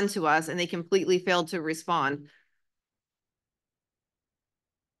respond to us, and they completely failed to respond.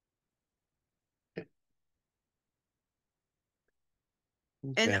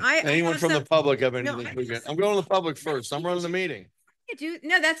 And I Anyone have from the some- public have No, anything? I to get? have I'm going to the public first. I'm running the meeting.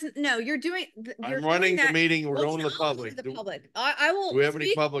 No, you're doing. You're I'm running doing the that. meeting. We're Well, going to the I'll public. the public. I will. Do we have any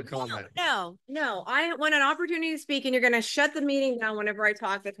speak- public No, comment? No. I want an opportunity to speak, and you're going to shut the meeting down whenever I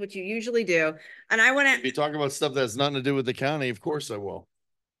talk. That's what you usually do. And I want If you to. talk about stuff that's nothing to do with the county, of course I will.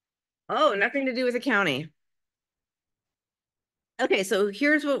 Oh, nothing to do with the county. Okay, so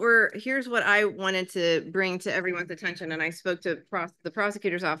here's what I wanted to bring to everyone's attention, and I spoke to the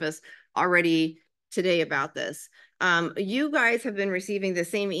prosecutor's office already today about this. You guys have been receiving the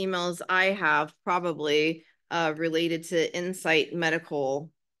same emails I have, probably related to Insight Medical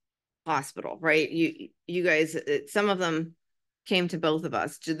Hospital, right? You guys, some of them came to both of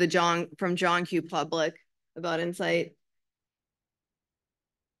us, to from John Q. Public about Insight.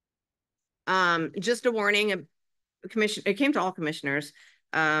 Just a warning, it came to all commissioners.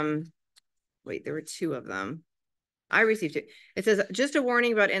 Wait, there were two of them. I received it. It says, just a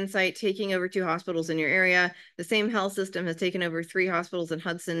warning about Insight taking over 2 hospitals in your area. The same health system has taken over 3 hospitals in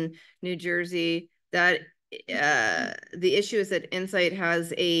Hudson, New Jersey. That the issue is that Insight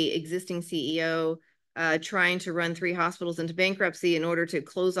has a existing CEO trying to run 3 hospitals into bankruptcy in order to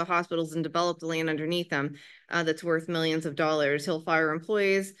close the hospitals and develop the land underneath them. That's worth millions of dollars. He'll fire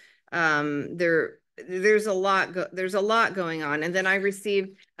employees. There's a lot going on. And then I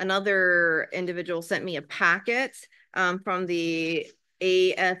received another individual sent me a packet from the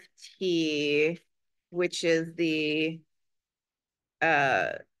AFT, which is the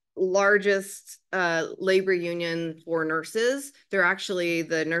largest labor union for nurses. They're actually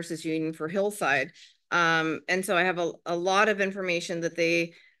the nurses union for Hillside. And so I have a lot of information that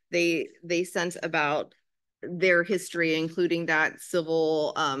they sent about their history, including that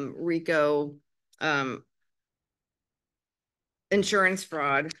civil RICO insurance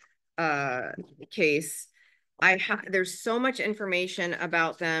fraud case. There's so much information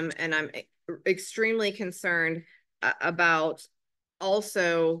about them, and I'm extremely concerned about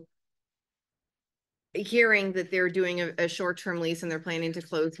also hearing that they're doing a short-term lease and they're planning to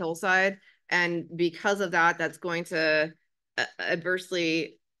close Hillside. And because of that, that's going to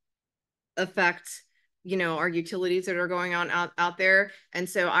adversely affect you know, our utilities that are going on out there. And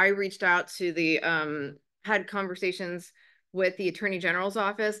so I reached out to the, had conversations with the Attorney General's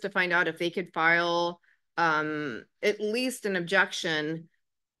office to find out if they could file at least an objection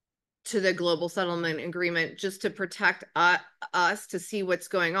to the global settlement agreement, just to protect us, to see what's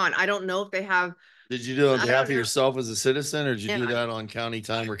going on. I don't know if they have. Did you do it on I behalf don't of know. yourself as a citizen, or did you Yeah. do that on county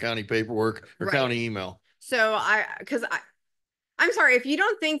time or county paperwork or Right. county email? So I'm sorry, if you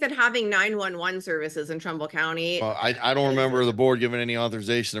don't think that having 911 services in Trumbull County. Well, I don't remember the board giving any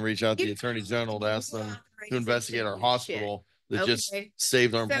authorization to reach out to the Attorney General to ask them to Authorization investigate our shit. hospital that just Okay.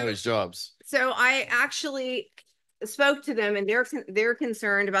 saved our So- employees' jobs. So I actually spoke to them, and they're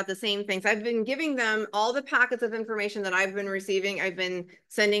concerned about the same things. I've been giving them all the packets of information that I've been receiving. I've been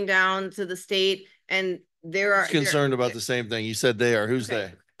sending down to the state, and they're Concerned about the same thing. You said they are. Who's Okay.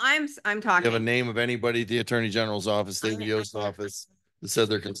 they? I'm Do you talking. have a name of anybody at the Attorney General's office, David Yost's office, that said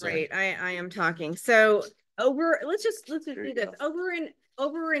they're concerned? Right, I am talking. So let's just do this.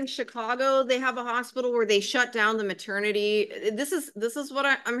 Over in Chicago, they have a hospital where they shut down the maternity. This is what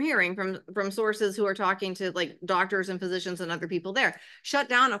I'm hearing from sources who are talking to like doctors and physicians and other people there. Shut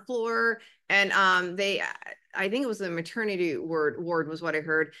down a floor, and I think it was the maternity ward was what I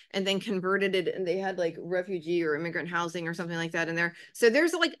heard, and then converted it, and they had like refugee or immigrant housing or something like that in there. So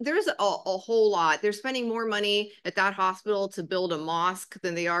there's a whole lot. They're spending more money at that hospital to build a mosque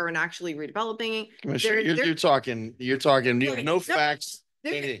than they are in actually redeveloping. Commissioner, you're talking, you have no facts.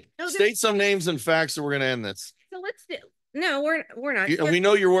 anything. State some names and facts, and we're gonna end this. So let's do. No, we're not. We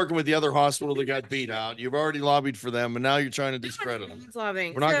know you're working with the other hospital that got beat out. You've already lobbied for them, and now you're trying to discredit them.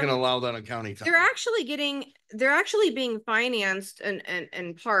 Loving. We're not going to allow that on county time. They're actually being financed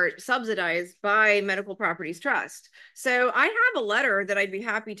and part subsidized by Medical Properties Trust. So I have a letter that I'd be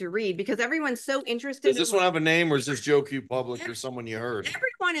happy to read because everyone's so interested. Does this one have a name, or is this Joe Q Public or someone you heard?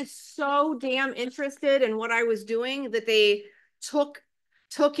 Everyone is so damn interested in what I was doing that they took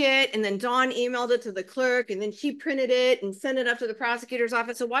it, and then Dawn emailed it to the clerk, and then she printed it and sent it up to the prosecutor's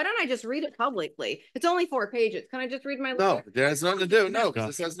office. So why don't I just read it publicly? It's only 4 pages. Can I just read my No, letter? that has nothing to do. No,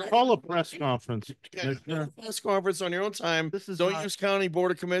 this has nothing. Call a press conference. Press conference on your own time. This is Don't not- use county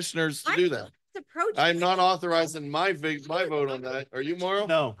board of commissioners to do that. Approach. I'm not authorizing my vote on that. Are you,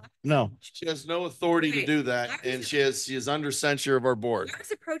 Mauro? No. She has no authority to do that, and she is under censure of our board.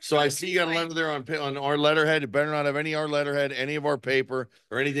 So I see you got a letter there on our letterhead. It better not have any our letterhead, any of our paper,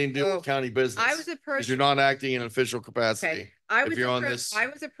 or anything to do with county business. I was Because approached. you're not acting in official capacity. Okay. I was if you're on appro- this I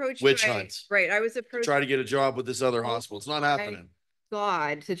was approached. witch by- hunt. Right. I was to approached. try to get a job with this other hospital. It's not happening.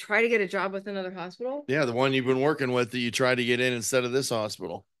 God, to try to get a job with another hospital? Yeah, the one you've been working with that you try to get in instead of this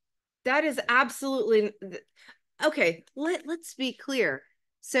hospital. That is absolutely okay. Let's be clear.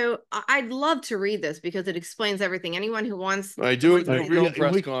 So I'd love to read this because it explains everything. Anyone who wants. I do it in a Right. real We-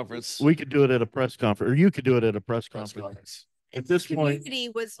 press we- conference. We could do it at a press conference, or you could do it at a press conference. At this point, Community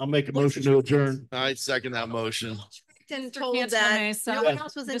was I'll make a motion to adjourn. I second that motion. and Mr. told Cantala that Mesa, no one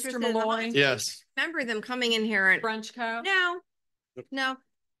else was Mr. interested. in the Malloy. hospital. Yes. Remember them coming in here and Frenchco. no.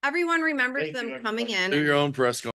 Everyone remembers Thank you, them coming in. Do your own press conference.